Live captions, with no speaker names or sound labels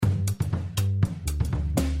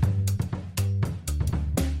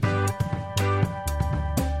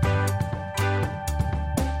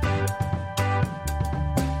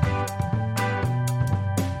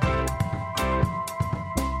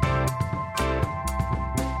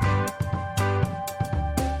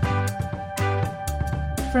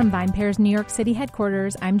From VinePair's New York City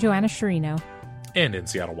headquarters, I'm Joanna Sciarrino. And in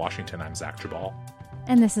Seattle, Washington, I'm Zach Jabal.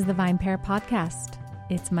 And this is the VinePair podcast.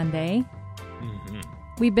 It's Monday. Mm-hmm.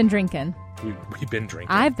 We've been drinking. We've been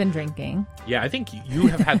drinking. I've been drinking. Yeah, I think you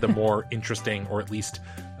have had the more interesting, or at least,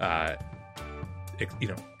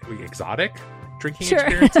 exotic drinking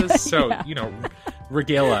experiences. So, yeah.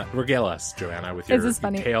 regale us, Joanna, with your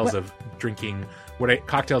tales of drinking.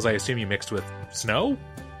 Cocktails I assume you mixed with snow?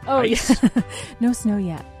 Oh, ice? Yeah. No snow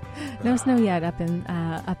yet. No snow yet up in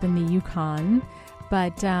the Yukon,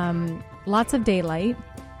 but lots of daylight.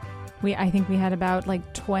 I think we had about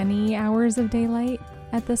 20 hours of daylight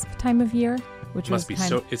at this time of year, which must be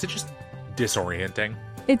so. Is it just disorienting?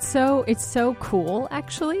 It's so cool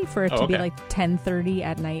actually for it to be 10:30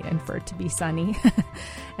 at night and for it to be sunny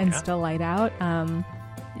and still light out.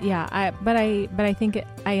 But I think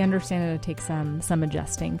I understand it takes some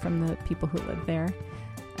adjusting from the people who live there.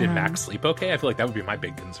 Did Mac sleep okay? I feel like that would be my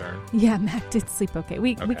big concern. Yeah, Mac did sleep okay.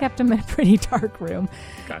 We kept him in a pretty dark room.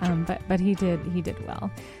 Gotcha. But he did well.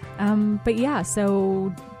 But yeah,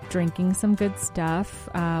 so drinking some good stuff.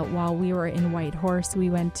 While we were in Whitehorse, we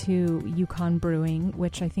went to Yukon Brewing,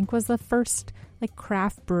 which I think was the first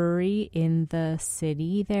craft brewery in the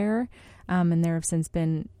city there. And there have since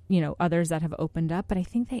been, others that have opened up, but I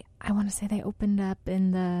think I want to say they opened up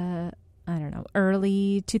in the,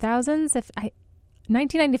 early 2000s.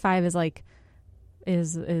 1995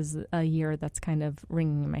 is a year that's kind of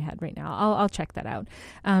ringing in my head right now. I'll check that out.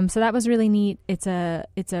 So that was really neat. It's a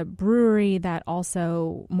brewery that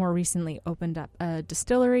also more recently opened up a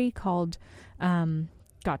distillery called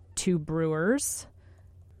Got Two Brewers,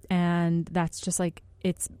 and that's just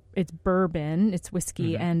it's bourbon, it's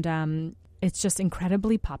whiskey, and it's just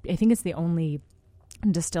incredibly popular. I think it's the only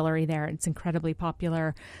distillery there. It's incredibly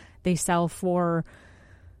popular. They sell for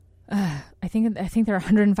I think they're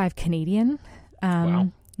 105 Canadian.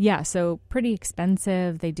 Wow. Yeah, so pretty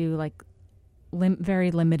expensive. They do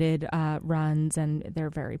very limited runs, and they're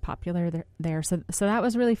very popular there. So that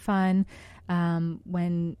was really fun.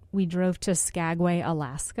 When we drove to Skagway,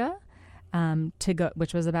 Alaska,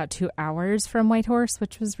 which was about 2 hours from Whitehorse,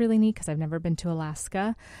 which was really neat because I've never been to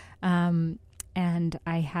Alaska. And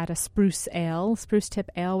I had a spruce tip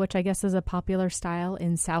ale, which I guess is a popular style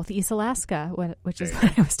in Southeast Alaska, which is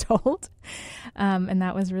what I was told. And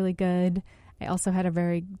that was really good. I also had a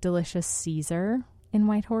very delicious Caesar in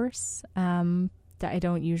Whitehorse that I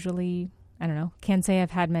don't usually, can't say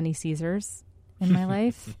I've had many Caesars in my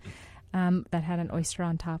life, that had an oyster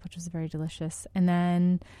on top, which was very delicious. And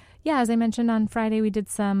then, yeah, as I mentioned on Friday, we did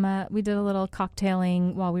a little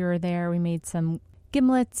cocktailing while we were there. We made some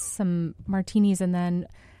gimlets, some martinis, and then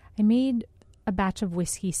I made a batch of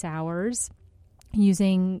whiskey sours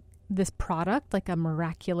using this product, like a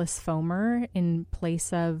miraculous foamer in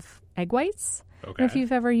place of egg whites. Okay. And if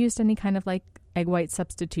you've ever used any kind of egg white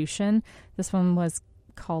substitution, this one was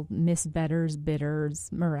called Miss Better's Bitters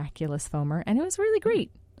Miraculous Foamer, and it was really great.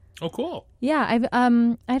 Oh, cool. Yeah,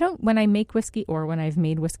 when I make whiskey, or when I've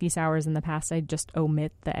made whiskey sours in the past, I just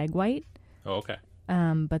omit the egg white. Oh, okay.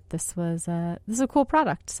 But this is a cool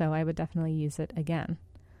product, so I would definitely use it again.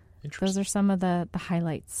 Interesting. Those are some of the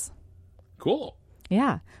highlights. Cool.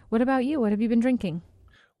 Yeah. What about you? What have you been drinking?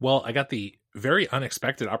 Well, I got the very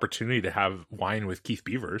unexpected opportunity to have wine with Keith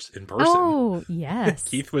Beavers in person. Oh, yes.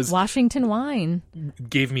 Keith was Washington Wine.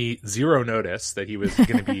 Gave me zero notice that he was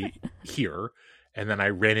going to be here. And then I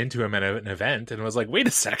ran into him at an event and was like, wait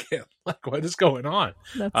a second, what is going on?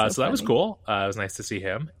 So that was cool. It was nice to see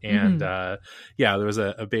him. And there was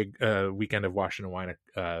a big weekend of Washington Wine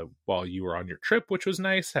while you were on your trip, which was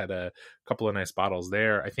nice. Had a couple of nice bottles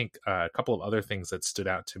there. I think a couple of other things that stood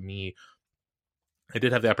out to me. I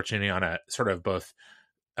did have the opportunity on a sort of both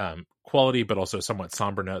quality, but also somewhat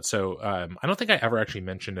somber note. So I don't think I ever actually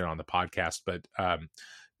mentioned it on the podcast, but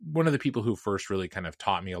one of the people who first really kind of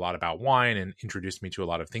taught me a lot about wine and introduced me to a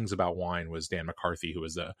lot of things about wine was Dan McCarthy, who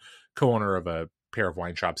was a co-owner of a pair of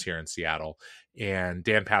wine shops here in Seattle. And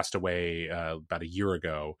Dan passed away about a year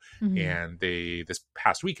ago. Mm-hmm. And this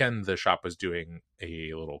past weekend, the shop was doing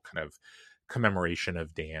a little kind of commemoration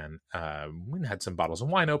of Dan. We had some bottles of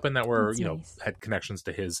wine open that were, nice. Had connections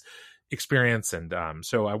to his experience. And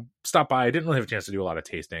so I stopped by. I didn't really have a chance to do a lot of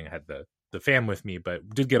tasting. I had the fam with me, but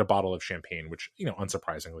did get a bottle of champagne, which,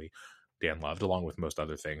 unsurprisingly, Dan loved, along with most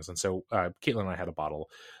other things. And so Caitlin and I had a bottle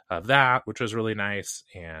of that, which was really nice,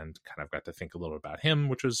 and kind of got to think a little about him,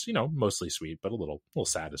 which was, mostly sweet, but a little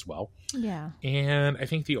sad as well. Yeah. And I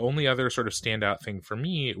think the only other sort of standout thing for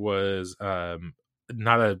me was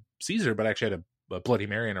not a Caesar, but actually had a Bloody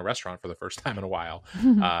Mary in a restaurant for the first time in a while,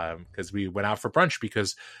 because we went out for brunch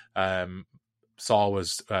because Saul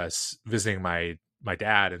was visiting my my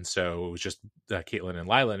dad. And so it was just Caitlin and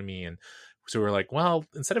Lila and me. And so we were like, well,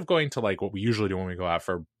 instead of going to like what we usually do when we go out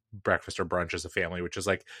for breakfast or brunch as a family, which is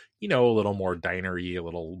like, you know, a little more dinery, a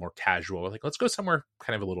little more casual, like let's go somewhere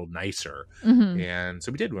kind of a little nicer. And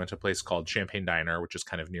so we did. We went to a place called Champagne Diner, which is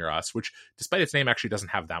kind of near us, which despite its name actually doesn't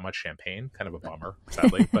have that much champagne. Kind of a bummer,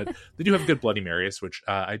 sadly. But they do have good Bloody Marys, which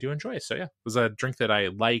I do enjoy. So yeah, it was a drink that I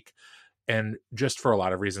like, and just for a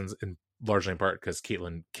lot of reasons, and largely in part because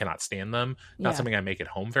Caitlin cannot stand them. Not something I make at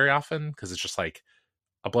home very often, because it's just like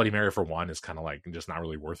a Bloody Mary for one is kind of like just not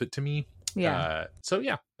really worth it to me. So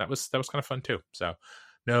yeah, that was kind of fun too. So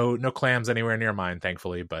no clams anywhere near mine,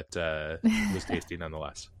 thankfully, but it was tasty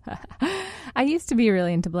nonetheless. I used to be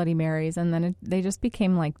really into Bloody Marys, and then they just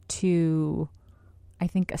became like too, I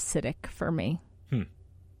think, acidic for me.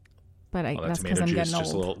 But that's because I'm getting old.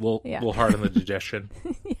 Just a little hard on the digestion.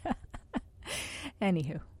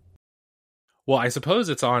 Anywho. Well, I suppose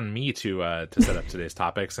it's on me to set up today's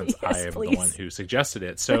topic, since I am the one who suggested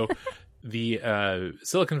it. So the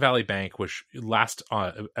Silicon Valley Bank, which last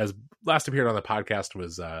appeared on the podcast,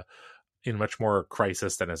 was in much more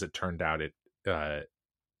crisis than, as it turned out,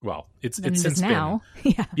 it's since now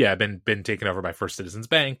been taken over by First Citizens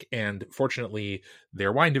Bank, and fortunately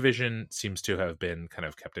their wine division seems to have been kind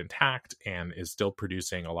of kept intact and is still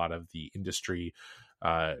producing a lot of the industry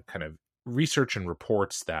kind of research and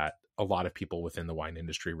reports that a lot of people within the wine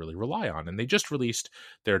industry really rely on. And they just released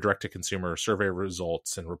their direct-to-consumer survey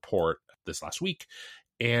results and report this last week.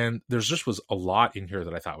 And there's just was a lot in here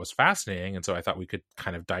that I thought was fascinating. And so I thought we could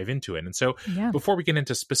kind of dive into it. And so before we get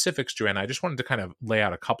into specifics, Joanna, I just wanted to kind of lay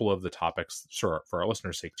out a couple of the topics for our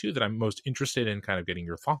listeners' sake too, that I'm most interested in kind of getting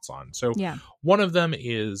your thoughts on. So one of them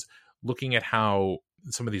is looking at how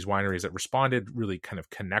some of these wineries that responded really kind of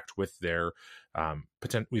connect with their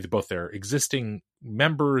with both their existing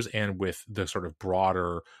members and with the sort of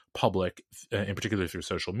broader public, in particular through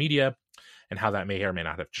social media, and how that may or may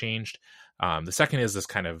not have changed. The second is this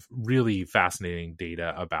kind of really fascinating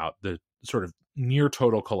data about the sort of near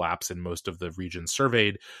total collapse in most of the regions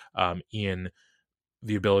surveyed in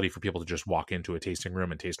the ability for people to just walk into a tasting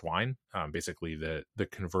room and taste wine. Basically the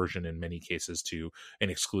conversion in many cases to an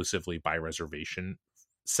exclusively by reservation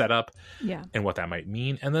setup, and what that might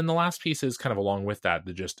mean. And then the last piece is kind of along with that,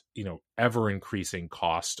 the just, ever increasing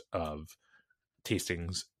cost of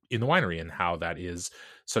tastings in the winery, and how that is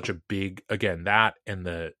such a big, again, that and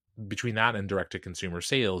between that and direct to consumer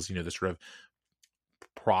sales, the sort of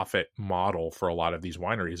profit model for a lot of these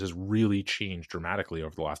wineries has really changed dramatically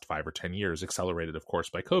over the last 5 or 10 years, accelerated of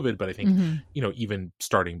course by COVID, but I think, even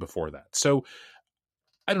starting before that. So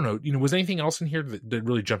I don't know, was anything else in here that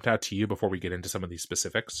really jumped out to you before we get into some of these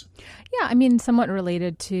specifics? Yeah, I mean, somewhat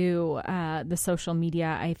related to the social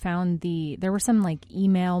media, I found there were some like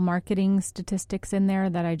email marketing statistics in there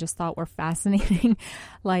that I just thought were fascinating.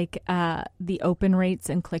 Like the open rates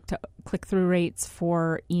and click-through rates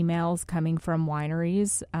for emails coming from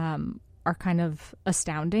wineries are kind of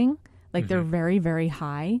astounding. Like they're very, very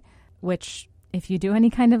high, which if you do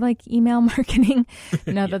any kind of like email marketing,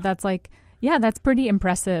 that's like, that's pretty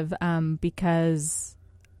impressive because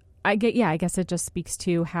I guess it just speaks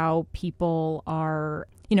to how people are,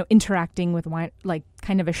 interacting with wine, like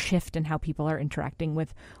kind of a shift in how people are interacting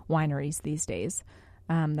with wineries these days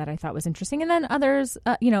that I thought was interesting. And then others,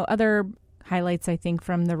 other highlights I think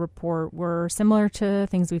from the report were similar to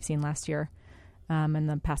things we've seen last year and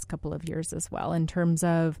the past couple of years as well, in terms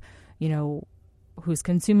of, who's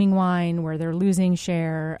consuming wine, where they're losing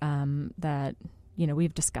share, that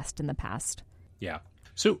we've discussed in the past. Yeah.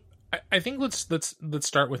 So I think let's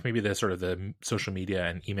start with maybe the sort of the social media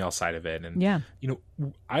and email side of it. And,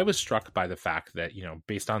 I was struck by the fact that,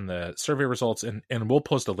 based on the survey results, and we'll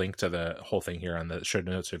post a link to the whole thing here on the show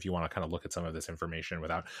notes. So if you want to kind of look at some of this information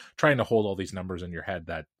without trying to hold all these numbers in your head,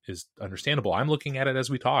 that is understandable. I'm looking at it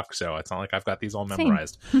as we talk, so it's not like I've got these all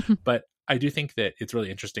memorized. But I do think that it's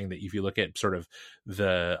really interesting that if you look at sort of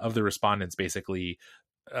the respondents, basically,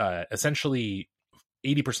 essentially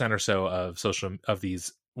 80% or so of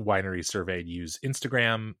these wineries surveyed use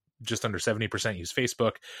Instagram, just under 70% use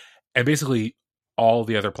Facebook, and basically all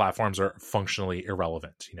the other platforms are functionally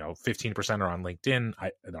irrelevant. 15% are on LinkedIn. I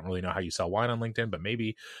don't really know how you sell wine on LinkedIn, but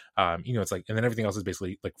maybe, it's like, and then everything else is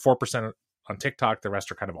basically like 4% on TikTok. The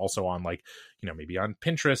rest are kind of also on like, maybe on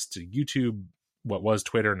Pinterest, YouTube, what was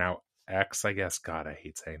Twitter, now X, I guess. God, I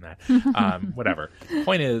hate saying that. Whatever.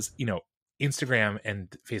 Point is, Instagram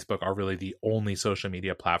and Facebook are really the only social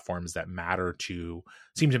media platforms that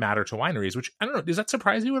seem to matter to wineries, which I don't know. Does that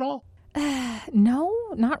surprise you at all? No,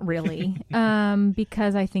 not really.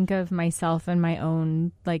 Because I think of myself and my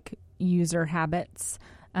own like user habits.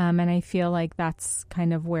 And I feel like that's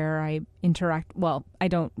kind of where I interact. Well, I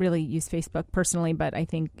don't really use Facebook personally, but I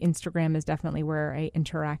think Instagram is definitely where I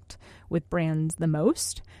interact with brands the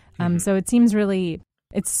most. So it seems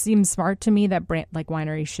smart to me that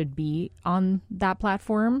wineries should be on that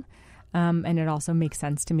platform. And it also makes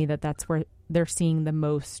sense to me that that's where they're seeing the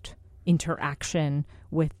most interaction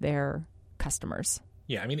with their customers.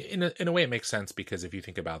 Yeah, I mean, in a way it makes sense, because if you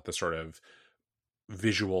think about the sort of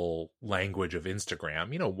visual language of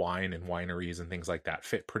Instagram, wine and wineries and things like that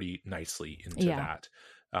fit pretty nicely into that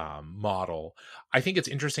model. I think it's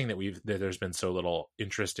interesting that there's been so little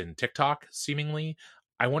interest in TikTok, seemingly.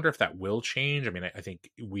 I wonder if that will change. I mean, I think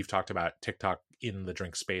we've talked about TikTok in the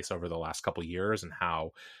drink space over the last couple of years, and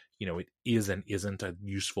how it is and isn't a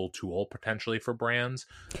useful tool potentially for brands.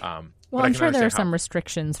 Well, I'm sure there are some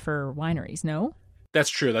restrictions for wineries. No,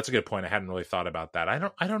 that's true. That's a good point. I hadn't really thought about that. I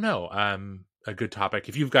don't know. A good topic.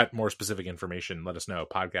 If you've got more specific information, let us know.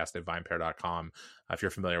 podcast@vinepair.com. If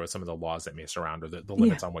you're familiar with some of the laws that may surround, or the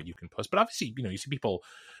limits on what you can post. But obviously, you see people,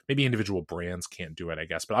 maybe individual brands can't do it, I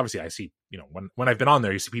guess. But obviously I see, when I've been on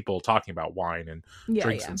there, you see people talking about wine and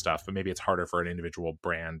drinks and stuff, but maybe it's harder for an individual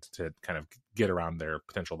brand to kind of get around their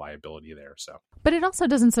potential liability there. So, but it also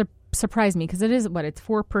doesn't surprise me, because it's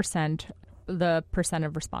 4%. The percent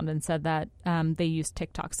of respondents said that they use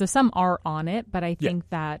TikTok. So some are on it, but I think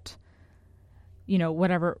that,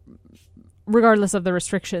 whatever, regardless of the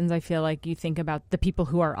restrictions, I feel like you think about the people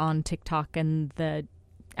who are on TikTok and the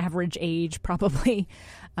average age probably.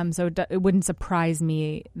 So it wouldn't surprise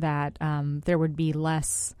me that there would be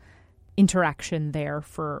less interaction there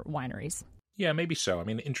for wineries. Yeah, maybe so. I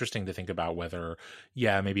mean, interesting to think about whether,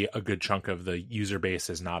 maybe a good chunk of the user base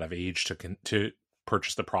is not of age to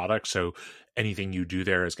purchase the product. So anything you do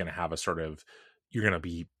there is going to have a sort of, you're going to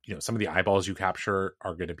be, some of the eyeballs you capture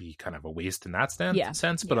are going to be kind of a waste in that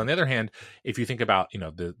sense. But on the other hand, if you think about,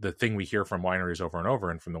 the thing we hear from wineries over and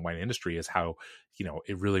over, and from the wine industry, is how,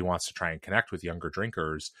 it really wants to try and connect with younger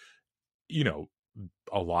drinkers.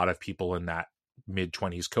 A lot of people in that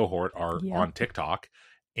mid-20s cohort are on TikTok,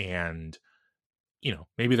 and,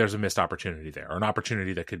 maybe there's a missed opportunity there, or an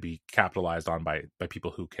opportunity that could be capitalized on by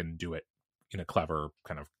people who can do it in a clever,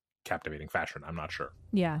 kind of captivating fashion. I'm not sure.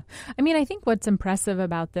 Yeah. I mean, I think what's impressive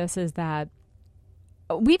about this is that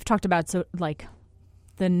we've talked about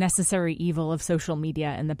the necessary evil of social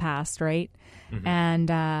media in the past, right? Mm-hmm.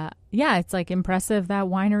 And it's impressive that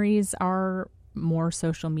wineries are more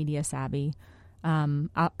social media savvy.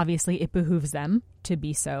 Obviously it behooves them to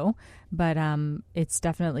be so, but it's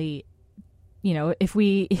definitely, if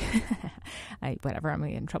we I'm gonna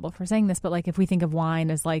get in trouble for saying this, but if we think of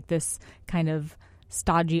wine as this kind of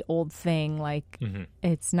stodgy old thing,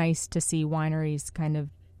 it's nice to see wineries kind of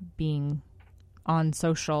being on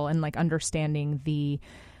social and understanding the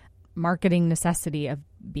marketing necessity of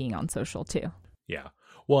being on social too. Yeah.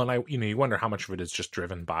 Well, and you wonder how much of it is just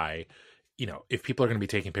driven by, if people are going to be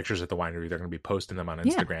taking pictures at the winery, they're going to be posting them on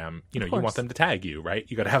Instagram. You want them to tag you, right?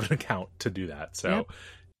 You got to have an account to do that. So,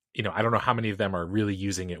 I don't know how many of them are really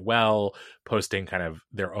using it well, posting kind of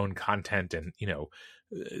their own content and,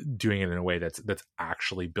 doing it in a way that's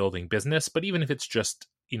actually building business. But even if it's just,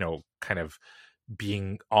 kind of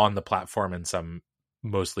being on the platform in some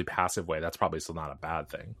mostly passive way, that's probably still not a bad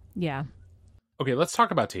thing. Yeah. Okay, let's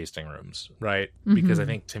talk about tasting rooms, right? Mm-hmm. Because I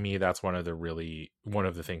think, to me, that's one of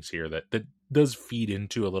the things here that does feed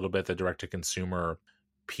into a little bit the direct-to-consumer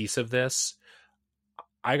piece of this.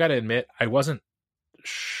 I got to admit, I wasn't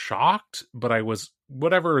shocked, but I was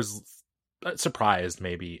surprised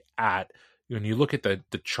maybe at, when you look at the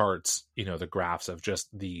charts, the graphs of just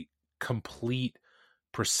the complete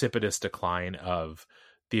precipitous decline of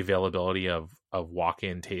the availability of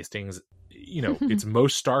walk-in tastings. It's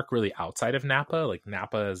most stark really outside of Napa.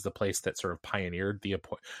 Napa is the place that sort of pioneered the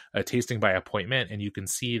tasting by appointment. And you can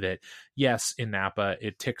see that, yes, in Napa,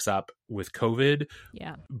 it ticks up with COVID,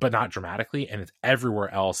 but not dramatically. And it's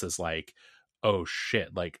everywhere else is oh shit,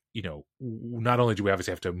 not only do we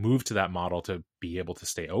obviously have to move to that model to be able to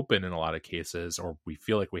stay open in a lot of cases, or we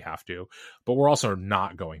feel like we have to, but we're also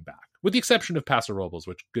not going back, with the exception of Paso Robles,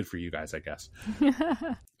 which good for you guys, I guess.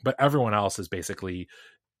 But everyone else is basically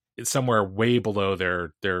somewhere way below their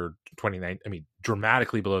 2019,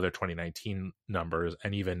 dramatically below their 2019 numbers.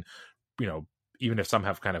 And even if some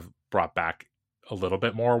have kind of brought back a little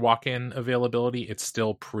bit more walk-in availability, it's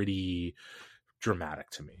still pretty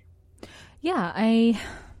dramatic to me. Yeah,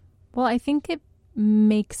 I think it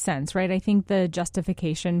makes sense, right? I think the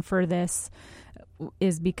justification for this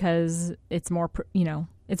is because it's more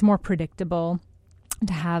predictable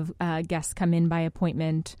to have guests come in by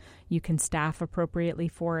appointment. You can staff appropriately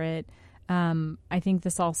for it. I think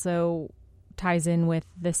this also ties in with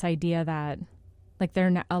this idea that like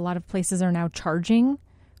a lot of places are now charging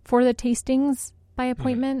for the tastings by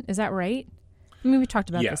appointment. Is that right? I mean, we talked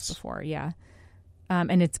about this before. Yeah.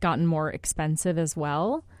 And it's gotten more expensive as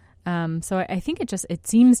well. So I think it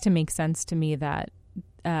seems to make sense to me that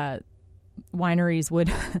wineries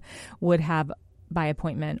would have by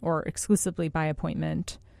appointment or exclusively by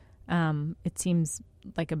appointment. It seems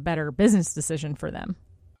like a better business decision for them.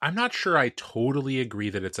 I'm not sure I totally agree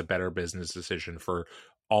that it's a better business decision for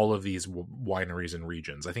all of these wineries and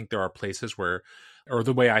regions. I think there are places where, or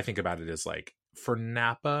the way I think about it is like for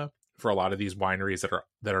Napa, for a lot of these wineries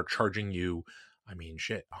that are charging you, I mean,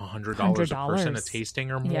 shit, $100 a person a tasting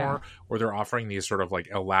or more, or they're offering these sort of like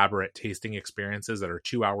elaborate tasting experiences that are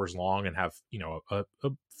 2 hours long and have, you know, a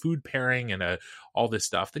food pairing and all this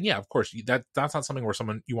stuff. Then yeah, of course, that's not something where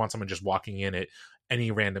you want someone just walking in at any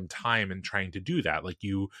random time and trying to do that. Like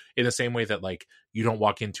you, in the same way that like you don't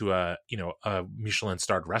walk into a Michelin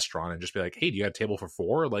starred restaurant and just be like, hey, do you got a table for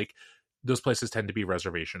 4? Like those places tend to be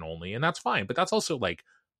reservation only, and that's fine. But that's also like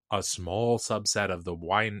a small subset of the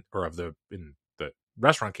wine or in the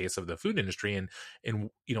restaurant case of the food industry. And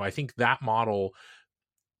you know, I think that model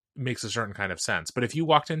makes a certain kind of sense. But if you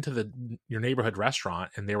walked into your neighborhood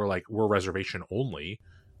restaurant and they were like, we're reservation only,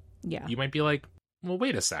 you might be like, well,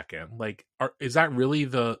 wait a second. Like, is that really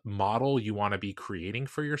the model you want to be creating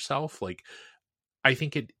for yourself? Like, I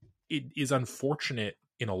think it is unfortunate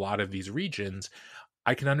in a lot of these regions.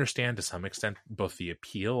 I can understand to some extent both the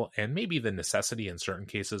appeal and maybe the necessity in certain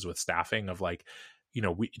cases with staffing of like, you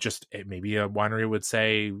know, maybe a winery would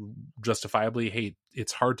say justifiably, hey,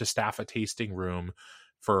 it's hard to staff a tasting room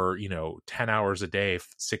for, you know, 10 hours a day,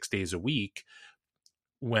 6 days a week,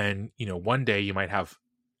 when, you know, one day you might have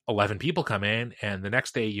 11 people come in and the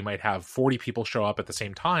next day you might have 40 people show up at the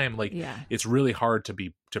same time. Like it's really hard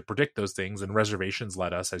to predict those things, and reservations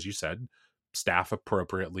let us, as you said, staff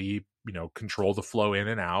appropriately, you know, control the flow in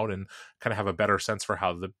and out and kind of have a better sense for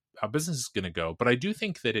how business is going to go. But I do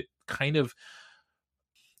think that it kind of,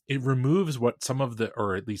 it removes what some of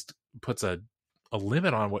or at least puts a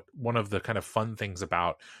limit on what one of the kind of fun things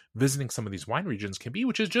about visiting some of these wine regions can be,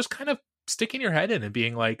 which is just kind of sticking your head in and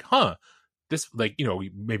being like, this, like, you know,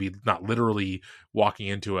 maybe not literally walking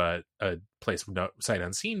into a place sight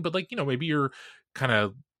unseen, but like, you know, maybe you're kind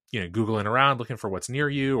of, you know, Googling around looking for what's near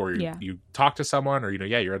you, or you talk to someone, or, you know,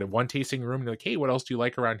 you're at one tasting room and you're like, hey, what else do you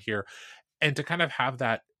like around here? And to kind of have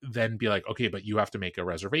that then be like, okay, but you have to make a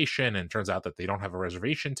reservation. And it turns out that they don't have a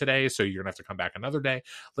reservation today, so you're gonna have to come back another day.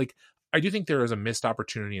 Like, I do think there is a missed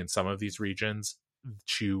opportunity in some of these regions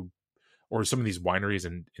or some of these wineries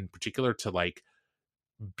in particular, to like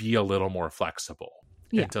be a little more flexible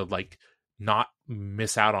and to like not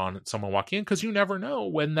miss out on someone walking in, because you never know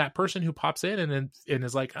when that person who pops in and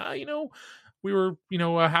is like, you know, we were, you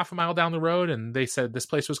know, a half a mile down the road and they said this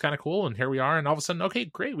place was kind of cool and here we are, and all of a sudden, okay,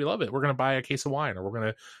 great, we love it, we're going to buy a case of wine, or we're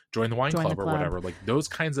going to join the wine club or whatever. Like those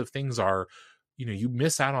kinds of things are, you know, you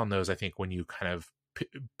miss out on those, I think, when you kind of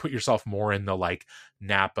put yourself more in the like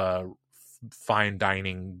Napa fine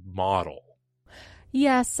dining model.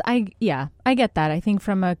 Yes, I get that. I think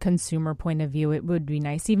from a consumer point of view, it would be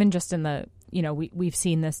nice, even just in the, you know, we've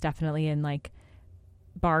seen this definitely in like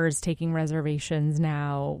bars taking reservations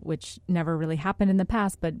now, which never really happened in the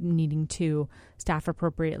past, but needing to staff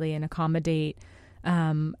appropriately and accommodate.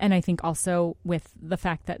 And I think also with the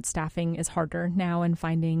fact that staffing is harder now, and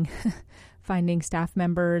finding staff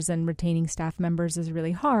members and retaining staff members is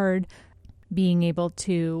really hard, being able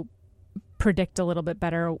to predict a little bit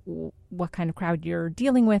better what kind of crowd you're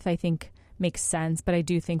dealing with, I think makes sense. But I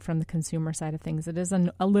do think from the consumer side of things, it is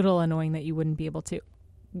a little annoying that you wouldn't be able to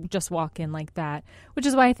just walk in like that, which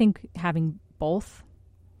is why I think having both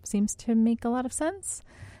seems to make a lot of sense.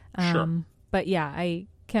 Sure. But yeah, I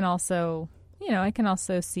can also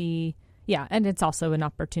see, and it's also an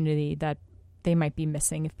opportunity that they might be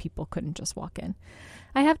missing if people couldn't just walk in.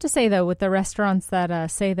 I have to say, though, with the restaurants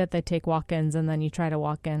that say that they take walk-ins and then you try to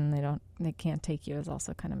walk in, they can't take you, is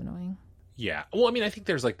also kind of annoying. Yeah. Well, I mean, I think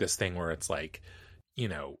there's like this thing where it's like, you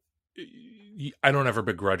know, I don't ever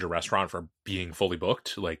begrudge a restaurant for being fully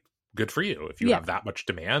booked. Like, good for you. If you have that much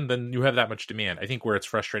demand, then you have that much demand. I think where it's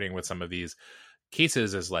frustrating with some of these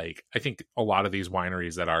cases is like, I think a lot of these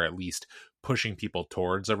wineries that are at least pushing people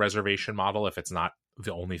towards a reservation model, if it's not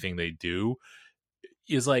the only thing they do,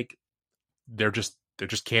 is like, they're just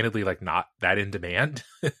candidly like not that in demand.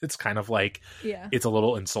 It's kind of like, it's a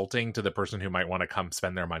little insulting to the person who might want to come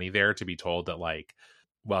spend their money there to be told that like,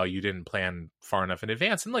 well, you didn't plan far enough in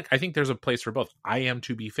advance. And like, I think there's a place for both. I am,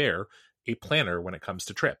 to be fair, a planner when it comes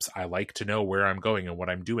to trips. I like to know where I'm going and what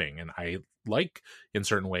I'm doing. And I like in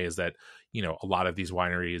certain ways that, you know, a lot of these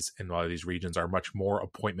wineries and a lot of these regions are much more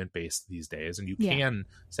appointment based these days. And you can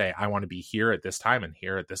say, I want to be here at this time and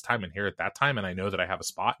here at this time and here at that time. And I know that I have a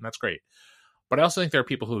spot, and that's great. But I also think there are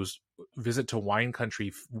people whose visit to wine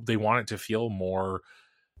country, they want it to feel more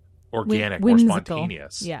organic, more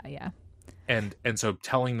spontaneous. Yeah. And so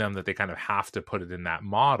telling them that they kind of have to put it in that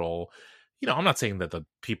model, you know, I'm not saying that the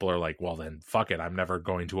people are like, well, then fuck it, I'm never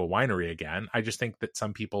going to a winery again. I just think that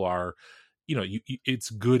some people are, you know, it's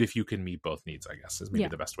good if you can meet both needs, I guess, is maybe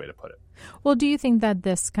the best way to put it. Well, do you think that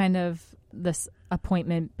this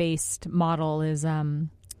appointment-based model is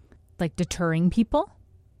like deterring people?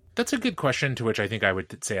 That's a good question, to which I think I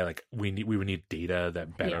would say, like, we would need data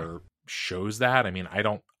that better shows that. I mean, I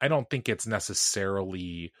don't think it's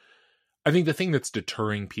necessarily. I think the thing that's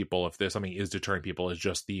deterring people, if there's something is deterring people, is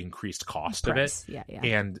just the increased cost of it. Yeah.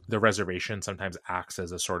 And the reservation sometimes acts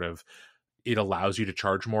as a sort of, it allows you to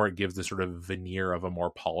charge more. It gives the sort of veneer of a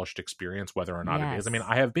more polished experience, whether or not it is. I mean,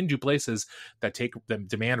 I have been to places that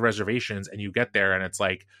demand reservations, and you get there and it's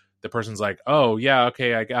like, the person's like, oh yeah,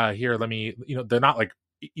 okay, here, let me, you know, they're not like,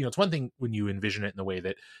 you know, it's one thing when you envision it in the way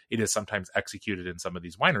that it is sometimes executed in some of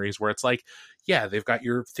these wineries, where it's like, yeah, they've got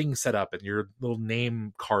your thing set up and your little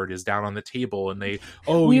name card is down on the table, and they,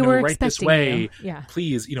 right this way,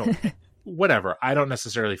 please, you know, whatever. I don't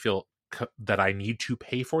necessarily feel that I need to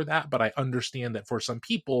pay for that, but I understand that for some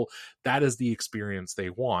people that is the experience they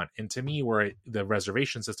want. And to me, where the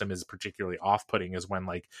reservation system is particularly off-putting is when,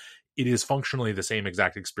 like, it is functionally the same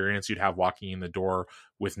exact experience you'd have walking in the door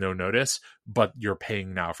with no notice, but you're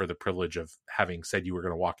paying now for the privilege of having said you were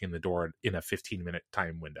going to walk in the door in a 15-minute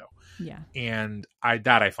time window. Yeah. And I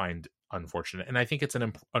find unfortunate. And I think it's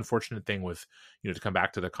an unfortunate thing with, you know, to come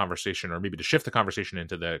back to the conversation, or maybe to shift the conversation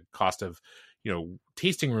into the cost of, you know,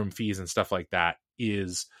 tasting room fees and stuff like that,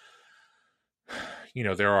 is, you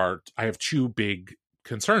know, I have two big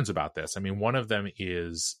concerns about this. I mean, one of them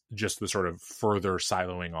is just the sort of further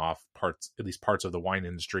siloing off at least parts of the wine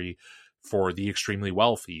industry for the extremely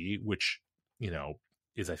wealthy, which, you know,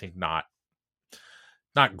 is, I think, not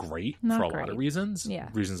great for a lot of reasons,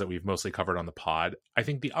 reasons that we've mostly covered on the pod. I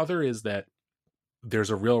think the other is that there's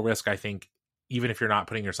a real risk, I think, even if you're not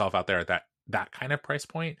putting yourself out there at that kind of price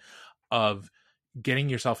point, of getting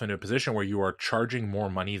yourself into a position where you are charging more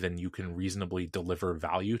money than you can reasonably deliver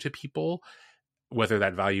value to people, whether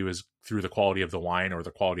that value is through the quality of the wine or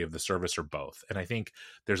the quality of the service, or both. And I think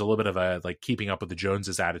there's a little bit of a, like, keeping up with the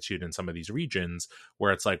Joneses attitude in some of these regions,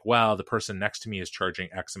 where it's like, well, the person next to me is charging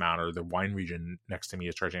X amount, or the wine region next to me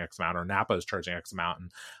is charging X amount, or Napa is charging X amount,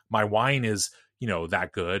 and my wine is, you know,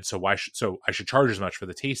 that good, so I should charge as much for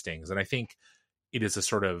the tastings. And I think it is a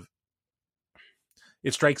sort of,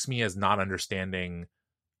 it strikes me as not understanding.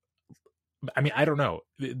 I mean, I don't know.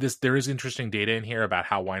 There is interesting data in here about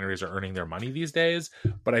how wineries are earning their money these days,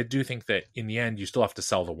 but I do think that in the end, you still have to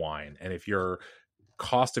sell the wine. And if your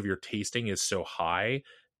cost of your tasting is so high,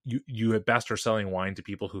 you at best are selling wine to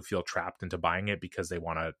people who feel trapped into buying it because they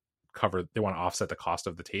want to offset the cost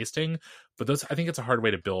of the tasting. But I think it's a hard way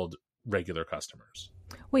to build regular customers.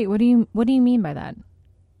 Wait, what do you mean by that?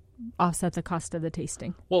 Offset the cost of the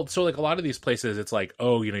tasting? Well, so, like, a lot of these places, it's like,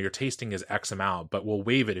 oh, you know, your tasting is X amount, but we'll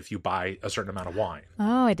waive it if you buy a certain amount of wine.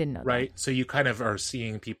 Oh, I didn't know right? That. So you kind of are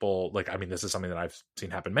seeing people, like, I mean, this is something that I've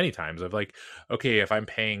seen happen many times, of like, okay, if I'm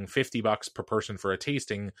paying $50 per person for a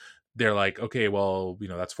tasting, they're like, okay, well, you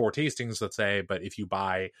know, that's 4 tastings, let's say, but if you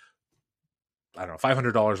buy, I don't know,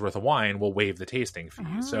 $500 worth of wine, we'll waive the tasting fee.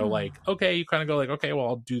 Oh. So, like, okay, you kind of go like, okay, well,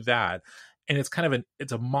 I'll do that. And it's kind of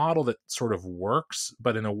it's a model that sort of works,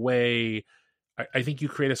 but in a way, I think you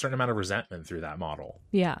create a certain amount of resentment through that model.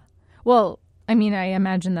 Yeah. Well, I mean, I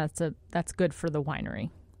imagine that's good for the winery,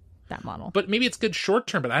 that model. But maybe it's good short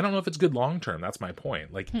term, but I don't know if it's good long term. That's my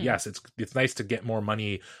point. Like, yes, it's nice to get more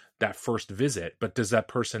money that first visit, but does that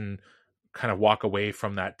person kind of walk away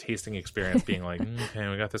from that tasting experience being like, okay,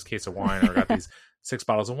 we got this case of wine, or we got these 6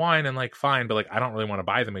 bottles of wine, and like, fine, but like, I don't really want to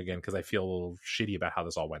buy them again because I feel a little shitty about how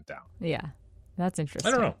this all went down. Yeah, that's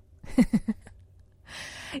interesting. I don't know.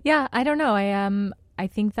 Yeah, I don't know. I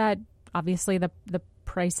think that obviously the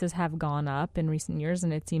prices have gone up in recent years,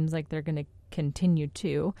 and it seems like they're going to continue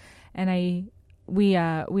to. And we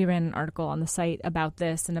ran an article on the site about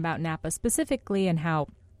this and about Napa specifically, and how,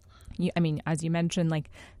 as you mentioned, like,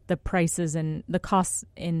 the prices and the costs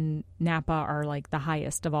in Napa are like the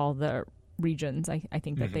highest of all the regions I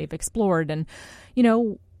think that they've explored. And, you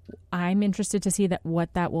know, I'm interested to see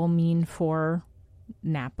what that will mean for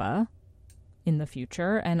Napa in the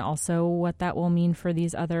future, and also what that will mean for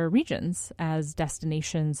these other regions as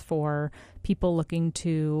destinations for people looking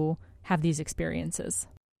to have these experiences.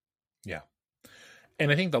 Yeah.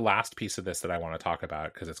 And I think the last piece of this that I want to talk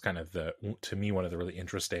about, because it's kind of to me, one of the really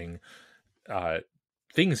interesting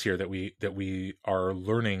things here that we are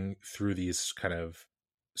learning through these kind of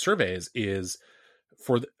surveys is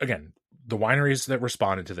again, the wineries that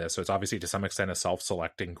responded to this. So it's obviously to some extent a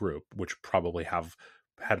self-selecting group, which probably have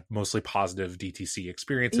had mostly positive DTC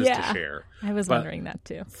experiences to share. I was wondering that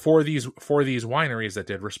too. For these wineries that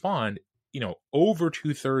did respond, over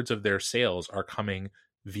 2/3 of their sales are coming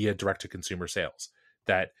via direct to consumer sales.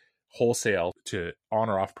 That wholesale to on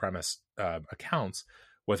or off premise accounts,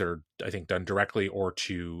 whether I think done directly or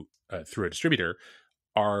through a distributor,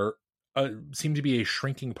 are seem to be a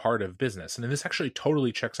shrinking part of business. And this actually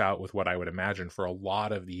totally checks out with what I would imagine for a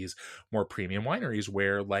lot of these more premium wineries,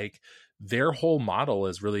 where like their whole model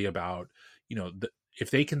is really about,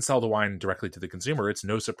 if they can sell the wine directly to the consumer, it's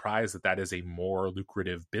no surprise that is a more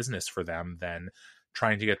lucrative business for them than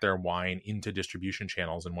trying to get their wine into distribution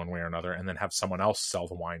channels in one way or another, and then have someone else sell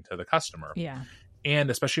the wine to the customer. Yeah. And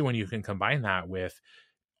especially when you can combine that with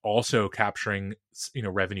also capturing,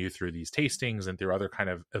 revenue through these tastings and through other kind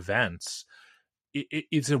of events,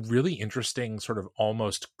 it's a really interesting sort of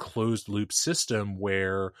almost closed loop system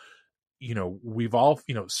where, we've all,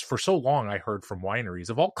 for so long I heard from wineries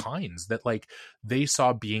of all kinds that like they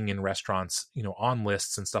saw being in restaurants, on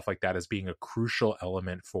lists and stuff like that as being a crucial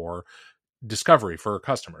element for discovery for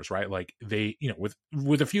customers, right? Like they,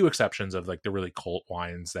 with a few exceptions of like the really cult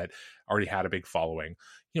wines that already had a big following,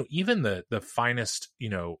 even the finest,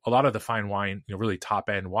 a lot of the fine wine, really top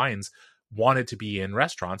end wines wanted to be in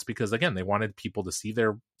restaurants because again, they wanted people to see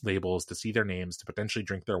their labels, to see their names, to potentially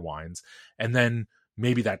drink their wines. And then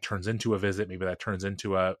maybe that turns into a visit, maybe that turns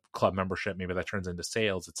into a club membership, maybe that turns into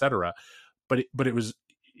sales, etc. But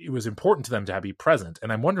it was important to them to be present.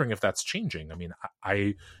 And I'm wondering if that's changing. I mean,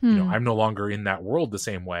 I'm no longer in that world the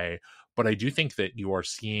same way, but I do think that you are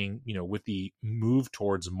seeing, with the move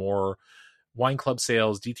towards more wine club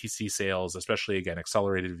sales, DTC sales, especially again,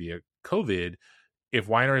 accelerated via COVID, if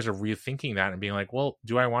wineries are rethinking that and being like, well,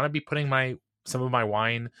 do I want to be putting some of my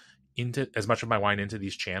wine into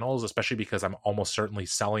these channels, especially because I'm almost certainly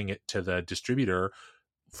selling it to the distributor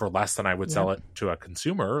for less than I would sell it to a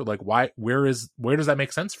consumer? Like, where does that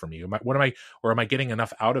make sense for me? Am I getting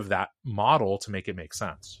enough out of that model to make it make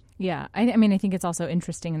sense? Yeah. I mean, I think it's also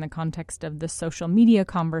interesting in the context of the social media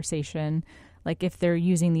conversation, like if they're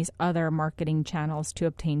using these other marketing channels to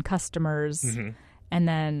obtain customers and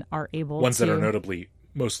then are able ones that are notably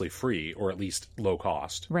mostly free or at least low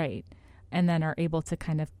cost. Right. And then are able to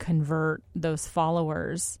kind of convert those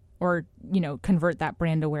followers or, convert that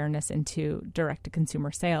brand awareness into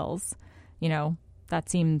direct-to-consumer sales. That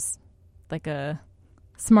seems like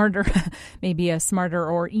maybe a smarter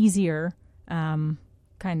or easier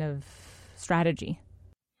kind of strategy.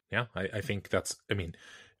 Yeah, I think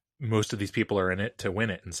most of these people are in it to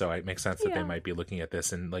win it. And so it makes sense that they might be looking at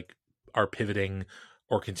this and like are pivoting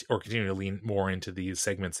or continue to lean more into these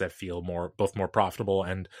segments that feel both more profitable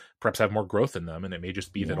and perhaps have more growth in them. And it may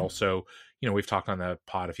just be that also, we've talked on the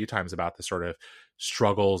pod a few times about the sort of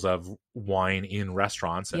struggles of wine in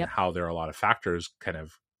restaurants and how there are a lot of factors kind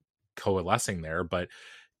of coalescing there. But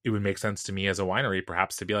it would make sense to me as a winery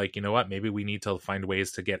perhaps to be like, you know what, maybe we need to find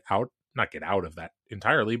ways to not get out of that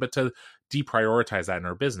entirely, but to deprioritize that in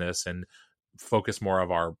our business and focus more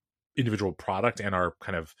of our individual product and our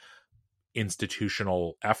kind of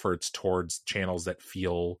institutional efforts towards channels that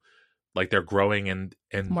feel like they're growing and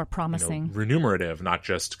more promising, remunerative, not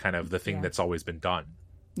just kind of the thing that's always been done.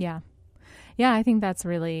 Yeah. I think that's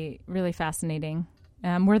really, really fascinating.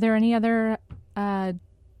 Were there any other,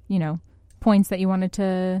 points that you wanted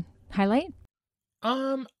to highlight?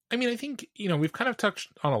 I mean, I think, we've kind of touched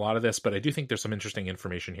on a lot of this, but I do think there's some interesting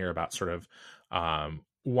information here about sort of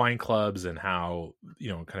wine clubs and how,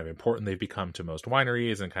 kind of important they've become to most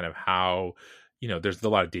wineries and kind of how, there's a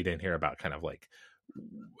lot of data in here about kind of like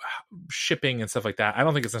shipping and stuff like that. I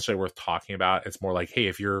don't think it's necessarily worth talking about. It's more like, hey,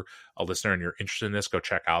 if you're a listener and you're interested in this, go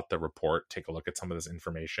check out the report, take a look at some of this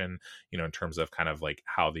information, in terms of kind of like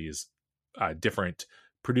how these different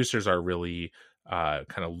producers are really kind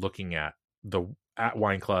of looking at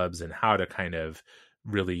wine clubs and how to kind of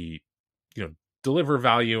really, deliver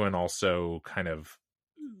value and also kind of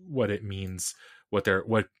what it means, what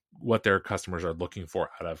their customers are looking for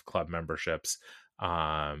out of club memberships.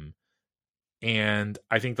 And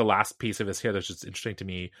I think the last piece of this here that's just interesting to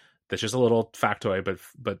me, that's just a little factoid,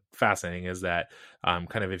 but fascinating, is that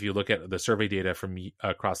kind of if you look at the survey data from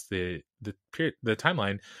across the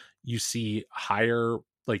timeline, you see higher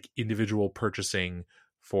like individual purchasing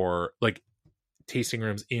for like tasting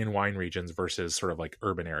rooms in wine regions versus sort of like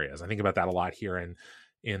urban areas. I think about that a lot here in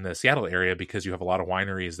in the Seattle area, because you have a lot of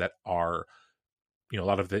wineries that are, a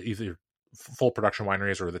lot of the either full production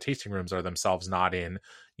wineries or the tasting rooms are themselves not in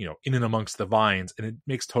and amongst the vines. And it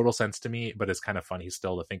makes total sense to me, but it's kind of funny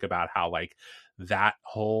still to think about how like that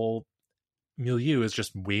whole milieu is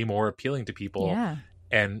just way more appealing to people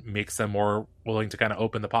and makes them more willing to kind of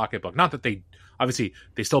open the pocketbook. Not that they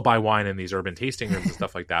still buy wine in these urban tasting rooms and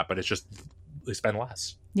stuff like that, but it's just they spend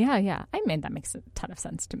less. Yeah. I mean, that makes a ton of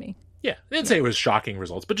sense to me. Yeah. I didn't say it was shocking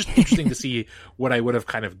results, but just interesting to see what I would have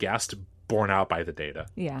kind of guessed borne out by the data.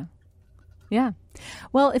 Yeah.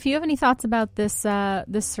 Well, if you have any thoughts about this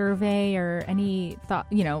survey, or any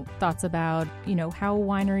thoughts about how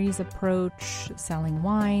wineries approach selling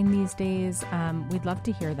wine these days, we'd love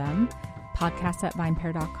to hear them.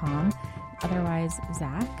 podcast@vinepair.com. Otherwise,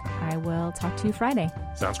 Zach, I will talk to you Friday.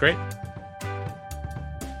 Sounds great.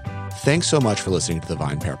 Thanks so much for listening to the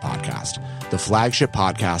VinePair Podcast, the flagship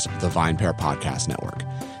podcast of the VinePair Podcast Network.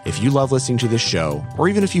 If you love listening to this show, or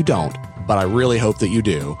even if you don't, but I really hope that you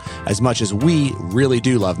do, as much as we really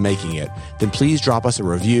do love making it, then please drop us a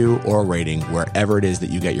review or a rating wherever it is that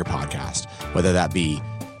you get your podcast, whether that be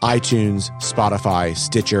iTunes, Spotify,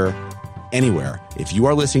 Stitcher, anywhere. If you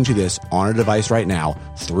are listening to this on a device right now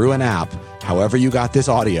through an app, however you got this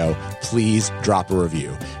audio, please drop a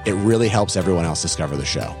review. It really helps everyone else discover the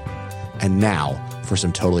show. And now for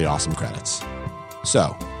some totally awesome credits.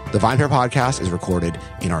 So, the VinePair Podcast is recorded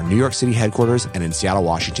in our New York City headquarters and in Seattle,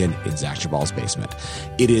 Washington, in Zach Geballe's basement.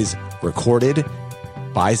 It is recorded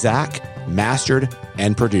by Zach, mastered,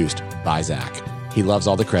 and produced by Zach. He loves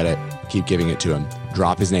all the credit. Keep giving it to him.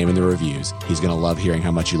 Drop his name in the reviews. He's going to love hearing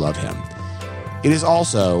how much you love him. It is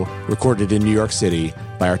also recorded in New York City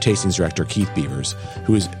by our tastings director, Keith Beavers,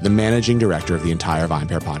 who is the managing director of the entire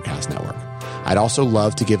VinePair Podcast Network. I'd also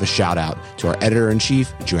love to give a shout out to our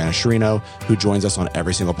editor-in-chief, Joanna Sherino, who joins us on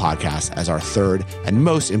every single podcast as our third and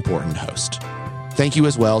most important host. Thank you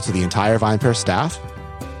as well to the entire VinePair staff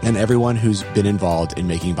and everyone who's been involved in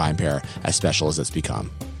making VinePair as special as it's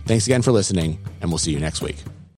become. Thanks again for listening, and we'll see you next week.